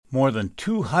more than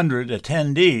 200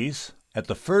 attendees at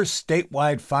the first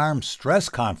statewide Farm Stress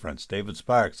Conference. David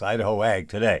Sparks, Idaho Ag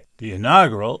Today. The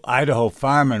inaugural Idaho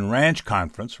Farm and Ranch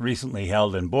Conference, recently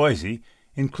held in Boise,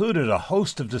 included a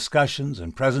host of discussions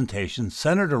and presentations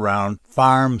centered around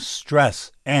farm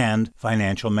stress and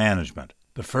financial management.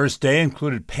 The first day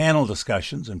included panel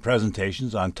discussions and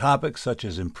presentations on topics such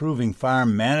as improving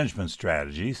farm management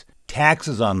strategies,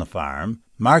 taxes on the farm,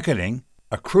 marketing,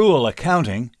 accrual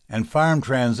accounting, and farm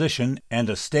transition and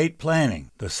estate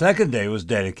planning. The second day was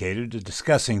dedicated to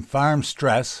discussing farm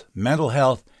stress, mental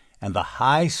health, and the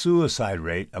high suicide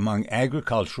rate among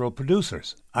agricultural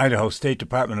producers. Idaho State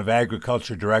Department of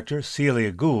Agriculture Director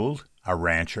Celia Gould, a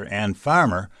rancher and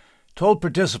farmer, told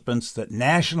participants that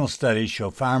national studies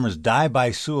show farmers die by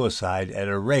suicide at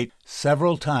a rate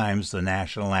several times the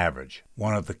national average.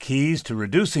 One of the keys to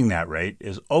reducing that rate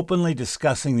is openly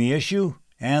discussing the issue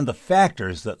and the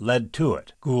factors that led to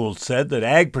it. Gould said that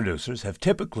ag producers have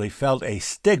typically felt a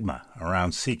stigma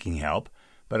around seeking help,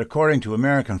 but according to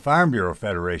American Farm Bureau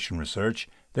Federation research,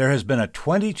 there has been a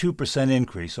 22%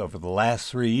 increase over the last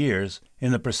 3 years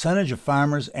in the percentage of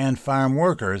farmers and farm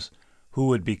workers who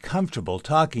would be comfortable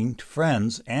talking to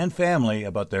friends and family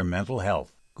about their mental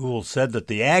health. Gould said that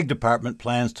the Ag Department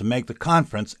plans to make the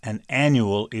conference an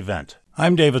annual event.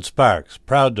 I'm David Sparks,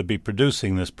 proud to be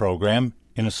producing this program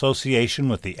in association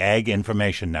with the Ag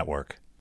Information Network.